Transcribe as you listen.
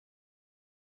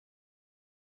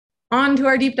On to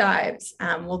our deep dives.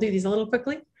 We'll do these a little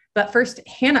quickly, but first,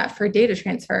 Hannah for data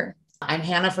transfer. I'm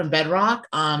Hannah from Bedrock,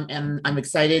 and I'm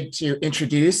excited to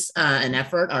introduce an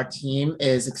effort our team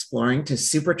is exploring to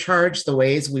supercharge the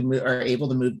ways we are able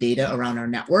to move data around our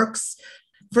networks.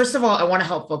 First of all, I want to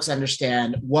help folks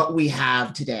understand what we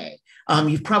have today.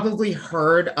 You've probably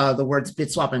heard the words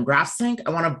BitSwap and GraphSync. I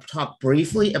want to talk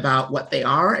briefly about what they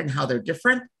are and how they're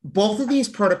different. Both of these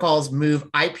protocols move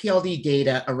IPLD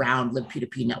data around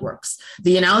libp2p networks.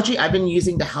 The analogy I've been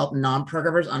using to help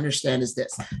non-programmers understand is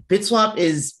this. BitSwap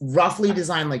is roughly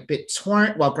designed like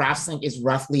BitTorrent, while GraphSync is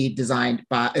roughly designed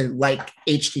like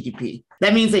HTTP.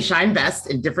 That means they shine best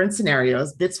in different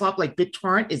scenarios. BitSwap, like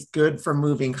BitTorrent, is good for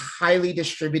moving highly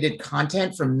distributed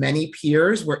content from many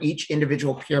peers where each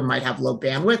individual peer might have low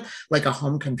bandwidth, like a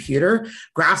home computer.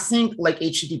 GraphSync, like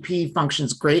HTTP,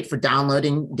 functions great for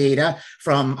downloading data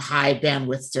from high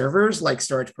bandwidth servers like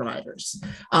storage providers.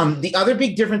 The other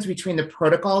big difference between the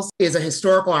protocols is a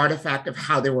historical artifact of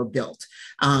how they were built.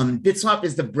 BitSwap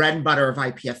is the bread and butter of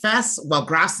IPFS, while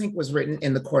GraphSync was written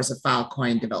in the course of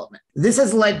Filecoin development. This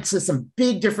has led to some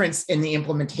big difference in the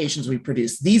implementations we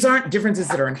produce. These aren't differences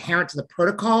that are inherent to the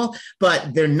protocol,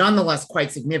 but they're nonetheless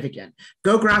quite significant.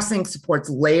 Go GraphSync supports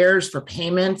layers for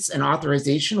payments and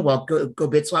authorization, while Go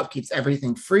BitSwap keeps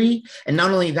everything free. And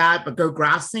not only that, but Go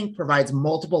GraphSync provides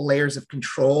multiple layers of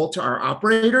control to our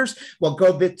operators, while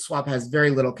Go BitSwap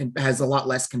has a lot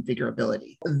less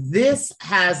configurability. This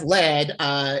has led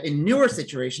in newer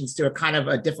situations to a kind of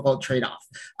a difficult trade-off.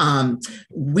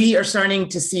 We are starting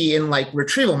to see in like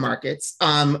retrieval markets,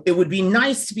 it would be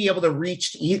nice to be able to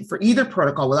reach for either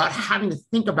protocol without having to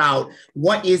think about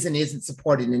what is and isn't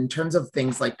supported in terms of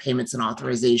things like payments and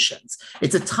authorizations.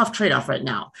 It's a tough trade-off right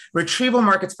now. Retrieval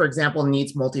markets, for example,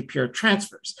 needs multi-peer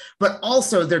transfers, but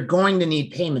also they're going to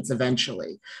need payments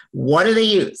eventually. What do they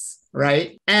use?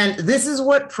 Right? And this is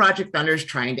what Project Thunder is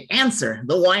trying to answer,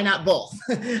 the why not both?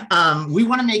 We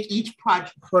want to make each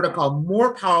protocol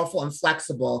more powerful and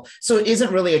flexible so it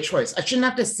isn't really a choice. I shouldn't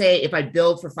have to say if I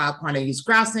build for Filecoin, I use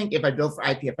GraphSync. If I build for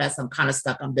IPFS, I'm kind of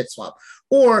stuck on BitSwap.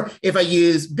 Or if I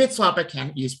use BitSwap, I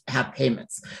can't have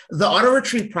payments. The auto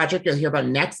retrieve project you'll hear about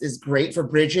next is great for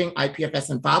bridging IPFS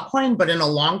and Filecoin, but in a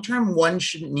long term, one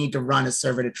shouldn't need to run a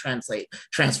server to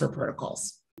transfer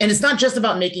protocols. And it's not just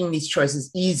about making these choices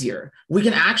easier. We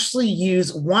can actually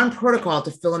use one protocol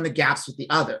to fill in the gaps with the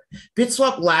other.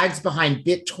 BitSwap lags behind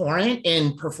BitTorrent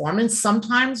in performance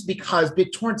sometimes because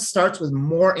BitTorrent starts with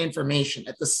more information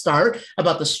at the start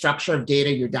about the structure of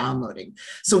data you're downloading.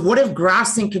 So what if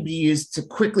GraphSync could be used to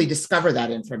quickly discover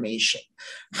that information?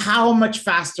 How much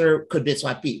faster could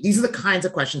BitSwap be? These are the kinds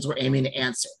of questions we're aiming to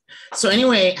answer. So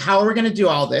anyway, how are we going to do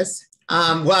all this?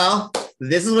 Well,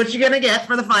 this is what you're going to get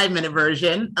for the 5-minute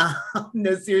version.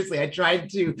 No, seriously, I tried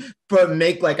to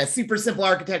make like a super simple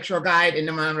architectural guide, and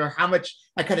no matter how much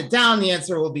I cut it down, the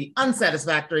answer will be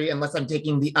unsatisfactory unless I'm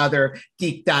taking the other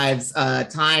deep dives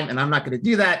time, and I'm not going to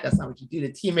do that. That's not what you do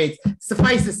to teammates.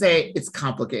 Suffice to say, it's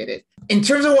complicated. In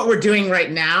terms of what we're doing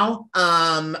right now,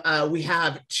 we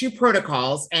have 2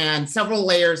 protocols and several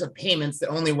layers of payments that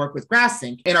only work with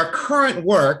GraphSync. In our current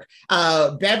work,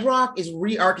 Bedrock is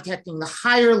re-architecting the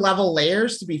higher level layers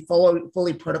to be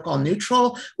fully protocol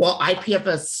neutral, while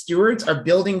IPFS stewards are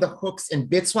building the hooks in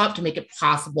BitSwap to make it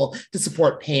possible to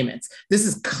support payments. This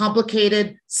is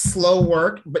complicated, slow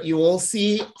work, but you will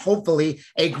see, hopefully,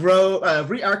 a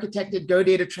re-architected Go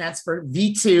data transfer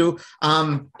V2.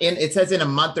 It says in a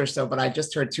month or so, but I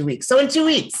just heard 2 weeks. So in 2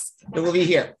 weeks, it will be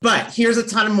here. But here's a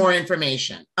ton of more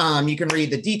information. You can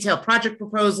read the detailed project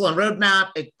proposal and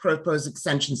roadmap, proposed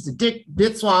extensions to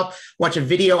BitSwap, watch a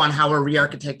video on how we're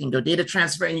re-architecting Go data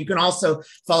transfer, and you can also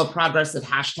follow progress at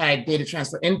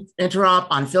 #data_transfer_interop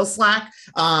on FilSlack,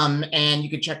 and you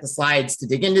can check the slides to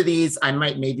dig into these. I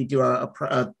might maybe do a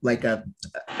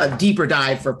deeper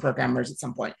dive for programmers at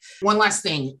some point. One last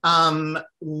thing,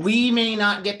 we may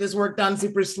not get this work done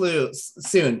super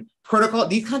soon.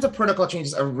 These kinds of protocol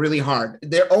changes are really hard.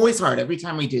 They're always hard every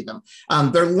time we do them.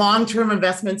 They're long-term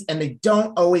investments and they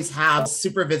don't always have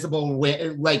super visible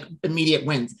immediate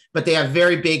wins, but they have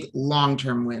very big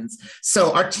long-term wins.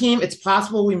 So our team, it's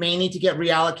possible we may need to get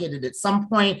reallocated at some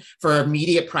point for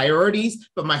immediate priorities,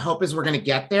 but my hope is we're going to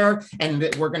get there and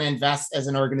that we're going to invest as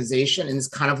an organization in this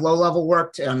kind of low-level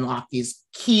work to unlock these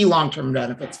key long-term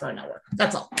benefits for our network.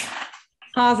 That's all.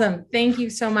 Awesome. Thank you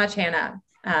so much, Hannah.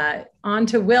 On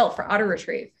to Will for auto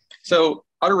retrieve. So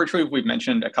auto retrieve, we've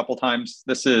mentioned a couple times.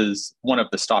 This is one of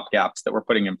the stopgaps that we're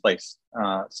putting in place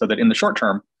so that in the short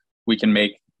term, we can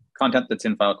make content that's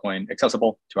in Filecoin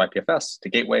accessible to IPFS, to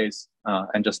gateways,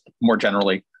 and just more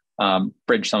generally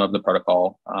bridge some of the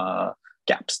protocol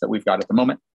gaps that we've got at the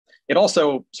moment. It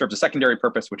also serves a secondary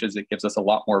purpose, which is it gives us a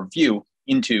lot more view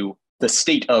into the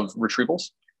state of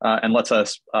retrievals and lets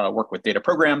us work with data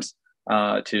programs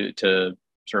to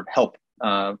sort of help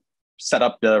set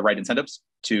up the right incentives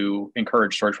to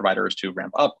encourage storage providers to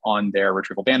ramp up on their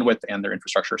retrieval bandwidth and their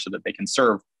infrastructure so that they can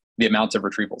serve the amounts of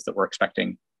retrievals that we're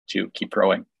expecting to keep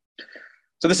growing.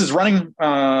 So this is running.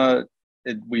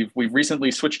 We've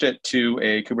recently switched it to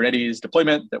a Kubernetes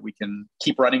deployment that we can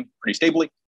keep running pretty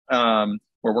stably.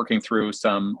 We're working through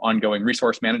some ongoing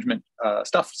resource management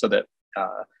stuff so that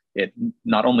it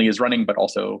not only is running, but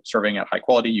also serving at high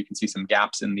quality. You can see some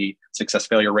gaps in the success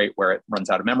failure rate where it runs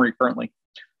out of memory currently.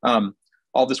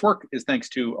 All this work is thanks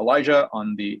to Elijah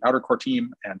on the outer core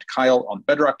team and Kyle on the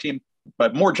Bedrock team.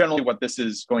 But more generally, what this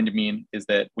is going to mean is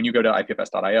that when you go to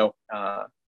IPFS.io,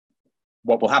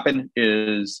 what will happen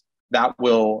is that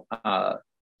will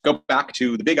go back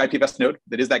to the big IPFS node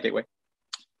that is that gateway.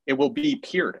 It will be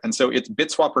peered. And so it's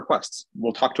bit swap requests.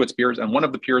 We'll talk to its peers. And one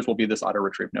of the peers will be this auto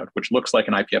retrieve node, which looks like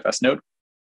an IPFS node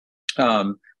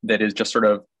that is just sort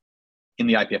of in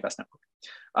the IPFS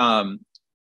network.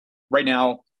 Right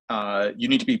now, you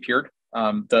need to be peered.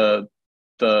 What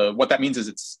that means is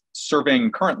it's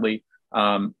serving currently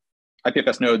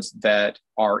IPFS nodes that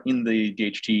are in the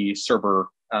DHT server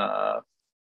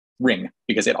ring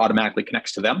because it automatically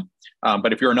connects to them.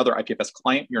 But if you're another IPFS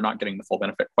client, you're not getting the full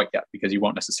benefit quite yet because you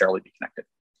won't necessarily be connected.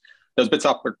 Those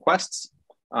bitswap requests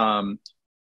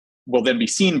will then be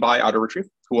seen by auto retrieve,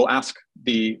 who will ask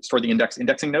the store the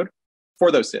indexing node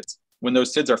for those SIDs. When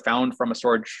those SIDs are found from a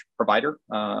storage provider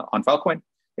on Filecoin,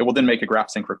 it will then make a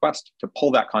graph sync request to pull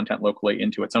that content locally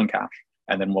into its own cache.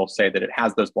 And then we'll say that it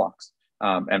has those blocks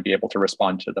and be able to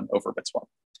respond to them over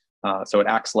bitswap. So it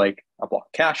acts like a block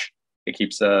cache. It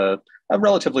keeps a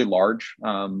relatively large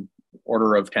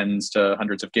order of tens to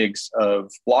hundreds of gigs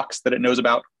of blocks that it knows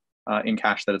about in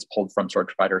cache that it's pulled from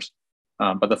storage providers.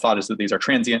 But the thought is that these are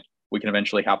transient. We can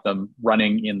eventually have them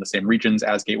running in the same regions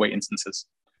as gateway instances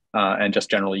and just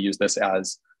generally use this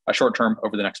as a short-term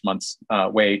over the next month's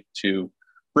way to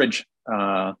bridge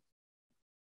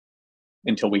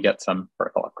until we get some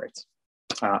protocol upgrades.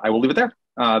 I will leave it there.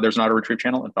 There's an auto retrieve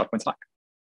channel in Filecoin Slack.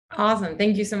 Awesome.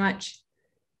 Thank you so much.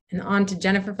 And on to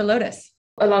Jennifer for Lotus.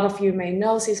 A lot of you may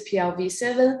know since PL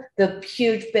v7, the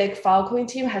huge big Filecoin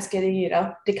team has getting,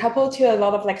 decoupled to a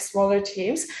lot of like smaller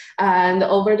teams. And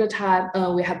over the time,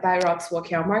 we have Bedrocks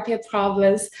working on market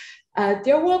problems.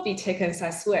 There will be tickets,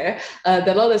 I swear.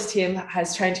 The Lotus team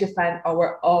has trying to find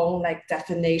our own like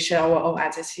definition, our own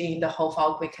entity in the whole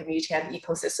Filecoin community and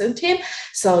ecosystem team.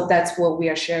 So that's what we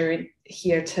are sharing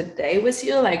here today with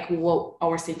you, like what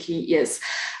our thinking is.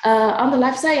 On the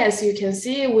left side, as you can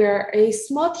see, we're a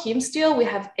small team still. We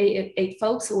have eight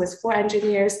folks with 4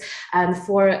 engineers and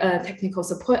 4 technical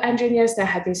support engineers that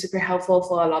have been super helpful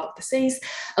for a lot of the things.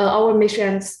 Our mission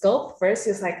and scope first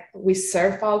is like we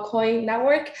serve Filecoin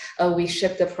network. We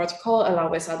ship the protocol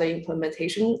along with other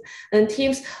implementation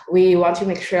teams. We want to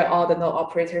make sure all the node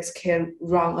operators can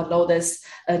run a Lotus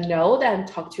node and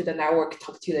talk to the network,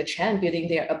 talk to the chain, building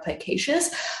their applications.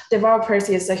 Developers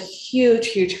is a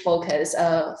huge focus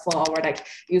for our like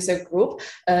user group.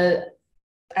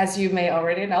 As you may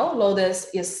already know, Lotus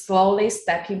is slowly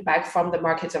stepping back from the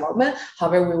market development.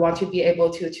 However, we want to be able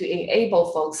to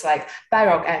enable folks like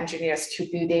Bedrock engineers to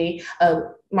building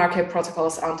market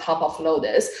protocols on top of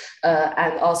Lotus.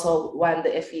 And also when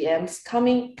the FEM is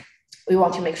coming, we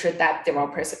want to make sure that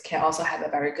developers can also have a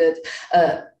very good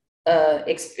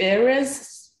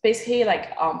experience, basically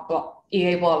like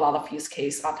enable a lot of use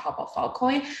case on top of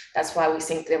Filecoin. That's why we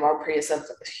think developer is a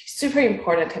super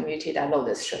important community that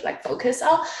Lotus should like focus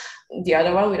on. The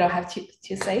other one, we don't have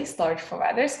to say storage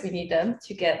providers. We need them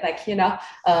to get like,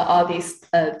 all these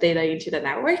data into the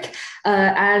network.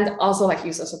 And also like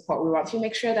user support. We want to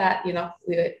make sure that,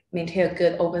 we maintain a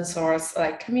good open source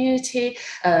like community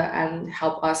and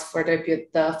help us further build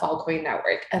the Filecoin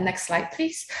network. And next slide,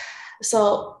 please.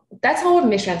 So that's our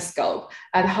mission scope.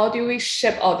 And how do we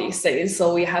ship all these things?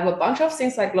 So we have a bunch of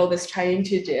things like Lotus trying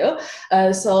to do.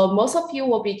 So most of you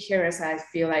will be curious. I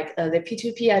feel like the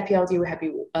libp2p IPLD, we have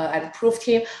been, and proof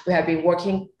team, we have been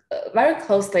working very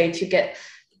closely to get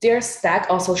their stack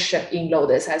also shipped in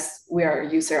Lotus as we are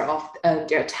a user of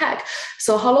their tech.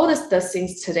 So how Lotus does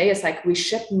things today is like we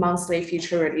ship monthly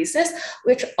feature releases,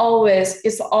 which always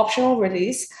is optional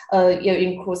release. It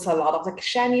includes a lot of like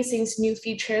shiny things, new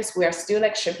features. We are still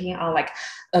like shipping on like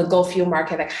go few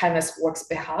market like Harness Works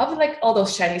behalf, like all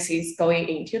those shiny things going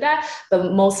into that.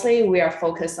 But mostly we are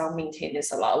focused on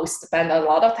maintenance a lot. We spend a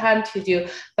lot of time to do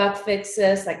bug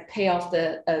fixes, like pay off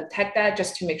the tech debt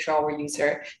just to make sure our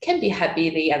user can be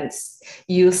happily and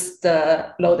use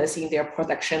the Lotus in their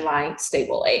production line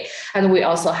stably. And we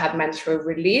also have mandatory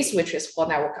release, which is for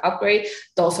network upgrade.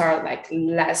 Those are like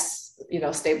less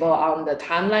stable on the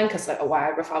timeline because like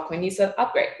whenever Filecoin needs an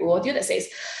upgrade, we will do the things.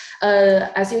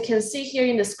 As you can see here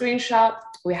in the screenshot,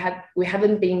 we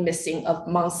haven't been missing a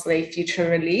monthly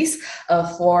feature release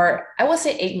for, I would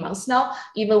say, 8 months now.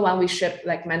 Even when we ship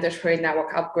like mandatory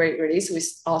network upgrade release, we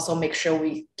also make sure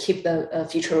we keep the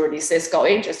feature releases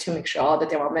going just to make sure all the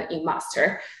development in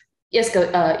master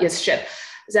is shipped.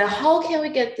 Then how can we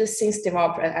get these things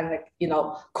developed and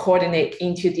coordinate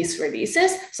into these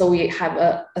releases? So we have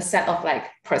a set of like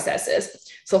processes.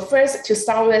 So first, to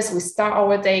start with, we start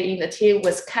our day in the team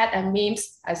with cat and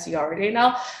memes, as you already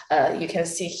know. You can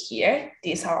see here,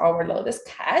 these are our Lotus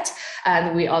cat.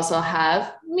 And we also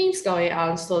have memes going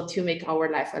on, so to make our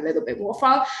life a little bit more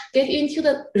fun, get into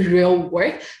the real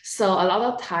work. So a lot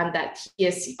of time that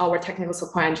our technical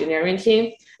support engineering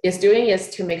team is doing is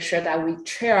to make sure that we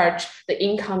triage the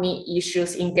incoming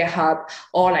issues in GitHub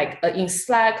or like in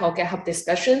Slack or GitHub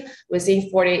discussion within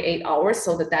 48 hours.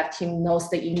 So the dev team knows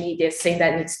the immediate thing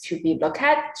that needs to be looked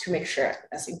at to make sure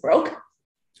nothing broke.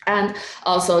 And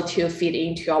also to feed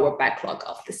into our backlog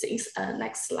of the things.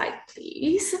 Next slide,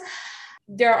 please.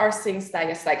 There are things that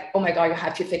it's like, oh my God, you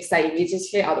have to fix that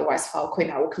immediately, otherwise Filecoin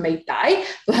network may die.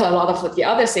 But a lot of the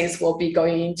other things will be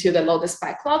going into the Lotus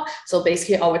backlog. So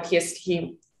basically our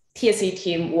TSC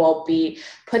team will be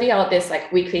putting out this like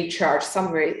weekly charge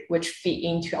summary, which feed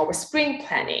into our sprint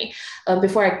planning.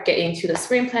 Before I get into the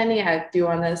sprint planning, I do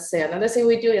want to say another thing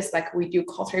we do is like we do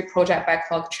quarterly project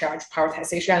backlog charge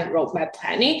prioritization and roadmap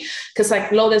planning. Because like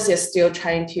Lotus is still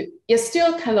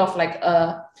kind of like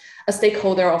a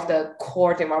stakeholder of the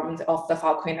core development of the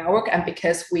Filecoin network. And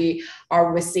because we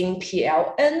are within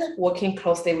PLN, working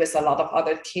closely with a lot of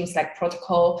other teams like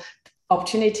protocol,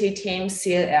 opportunity team,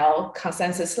 CLL,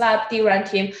 consensus lab, DRAM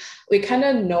team, we kind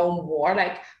of know more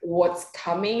like what's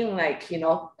coming like, in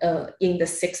the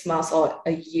 6 months or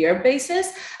a year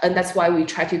basis. And that's why we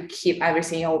try to keep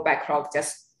everything in our backlog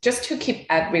just to keep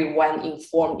everyone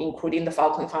informed, including the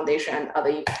Filecoin Foundation and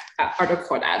other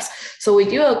core devs. So we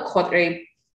do a quarterly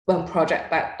project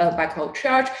backlog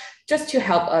charge just to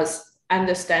help us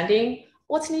understanding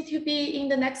what needs to be in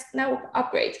the next network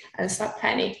upgrade and start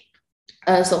planning.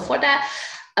 So for that,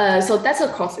 so that's a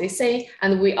quarterly thing.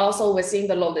 And we also within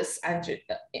the Lotus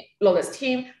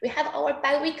team, we have our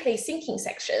bi-weekly thinking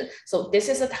section. So this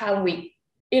is a time we,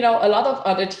 a lot of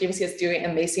other teams is doing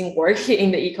amazing work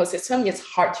in the ecosystem. It's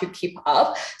hard to keep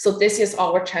up. So this is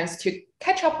our chance to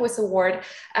catch up with the world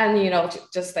and,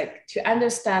 just like to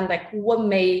understand like what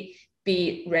may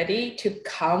be ready to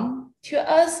come to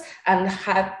us and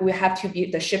we have to be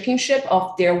the shipping ship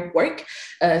of their work.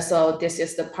 So this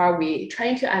is the part we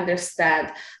trying to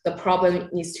understand the problem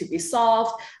needs to be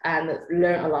solved and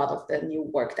learn a lot of the new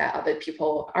work that other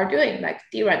people are doing, like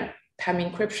DRAM, time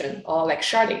encryption, or like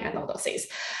sharding and all those things.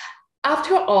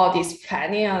 After all this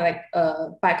planning and like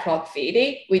backlog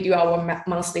feeding, we do our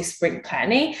monthly sprint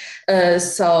planning.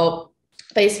 So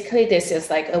basically, this is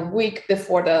like a week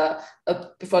before the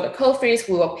code freeze.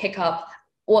 We will pick up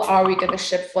what are we going to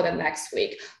ship for the next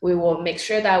week. We will make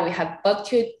sure that we have bug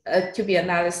to be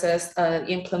analysis,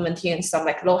 implementing some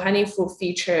like low hanging fruit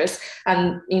features,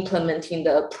 and implementing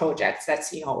the projects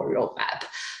that's in our roadmap.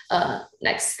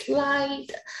 Next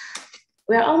slide.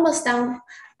 We're almost done.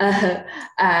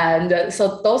 And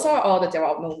so those are all the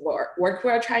development work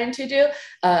we're trying to do.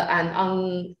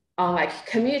 And on like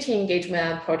community engagement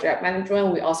and project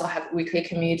management, we also have weekly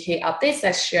community updates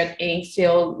that's shared in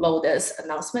FilDev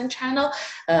announcement channel.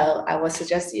 I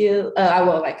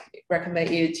will recommend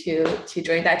you to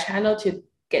join that channel to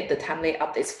get the timely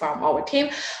updates from our team.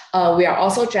 We are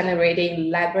also generating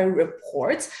library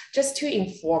reports just to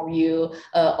inform you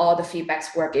all the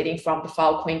feedbacks we're getting from the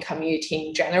Filecoin community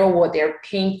in general, what their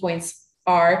pain points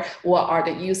are, what are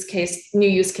the new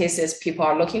use cases people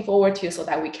are looking forward to so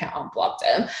that we can unblock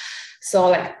them. So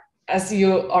like, as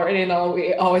you already know,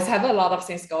 we always have a lot of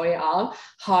things going on.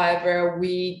 However,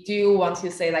 we do want to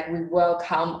say like we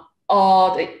welcome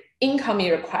all the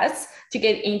incoming requests to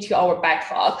get into our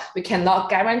backlog. We cannot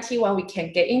guarantee when we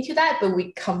can get into that, but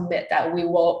we commit that we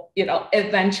will,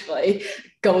 eventually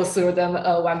go through them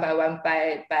one by one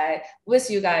by with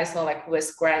you guys or like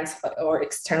with grants or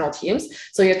external teams.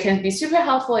 So it can be super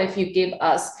helpful if you give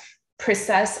us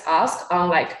precise ask on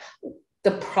like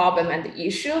the problem and the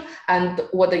issue and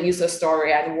what the user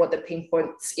story and what the pain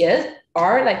points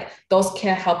are, like those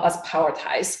can help us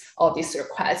prioritize all these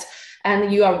requests.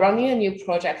 And you are running a new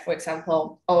project, for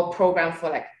example, or program for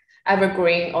like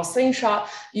Evergreen or Slingshot,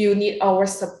 you need our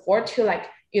support to like,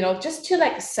 just to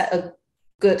like set a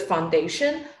good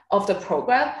foundation of the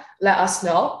program. Let us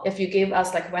know. If you give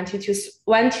us like 1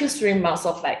 to 3 months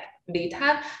of like lead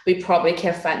time, we probably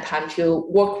can find time to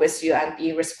work with you and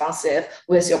be responsive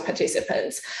with your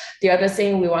participants. The other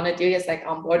thing we want to do is like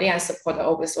onboarding and support the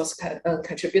open source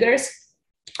contributors.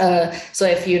 So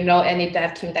if you know any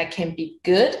dev team that can be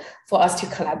good for us to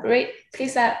collaborate,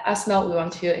 please let us know. We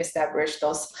want to establish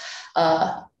those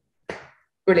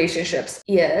relationships.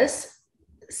 Yes,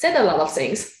 said a lot of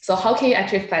things. So how can you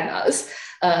actually find us?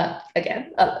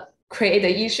 Again, create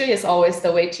the issue is always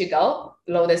the way to go.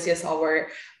 Lotus is our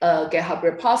GitHub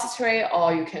repository,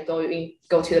 or you can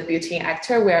go to the built-in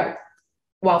actor. We're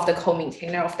one of the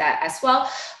co-maintainer of that as well.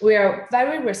 We are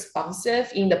very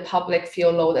responsive in the public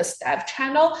Field Lotus dev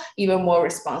channel, even more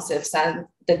responsive than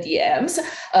the DMs.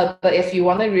 But if you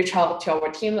want to reach out to our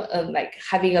team, like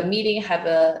having a meeting, have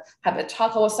a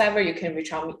talk or whatever, you can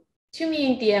reach out to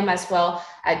me in DM as well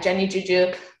at Jenny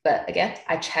Juju. But again,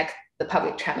 I check the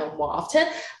public channel more often.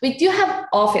 We do have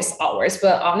office hours,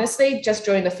 but honestly, just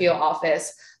join the field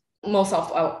office. Most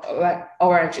of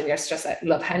our engineers just like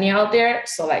love hanging out there.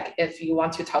 So like if you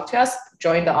want to talk to us,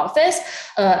 join the office.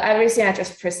 Everything I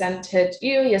just presented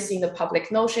you see in the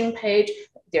public Notion page.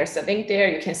 There's a link there.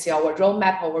 You can see our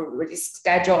roadmap, our release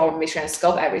schedule, our mission and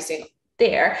scope, everything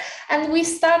there. And we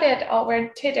started our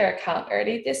Twitter account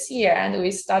early this year, and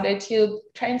we started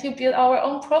trying to build our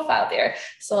own profile there.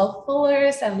 So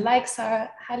followers and likes are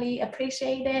highly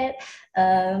appreciated.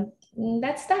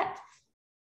 That's that.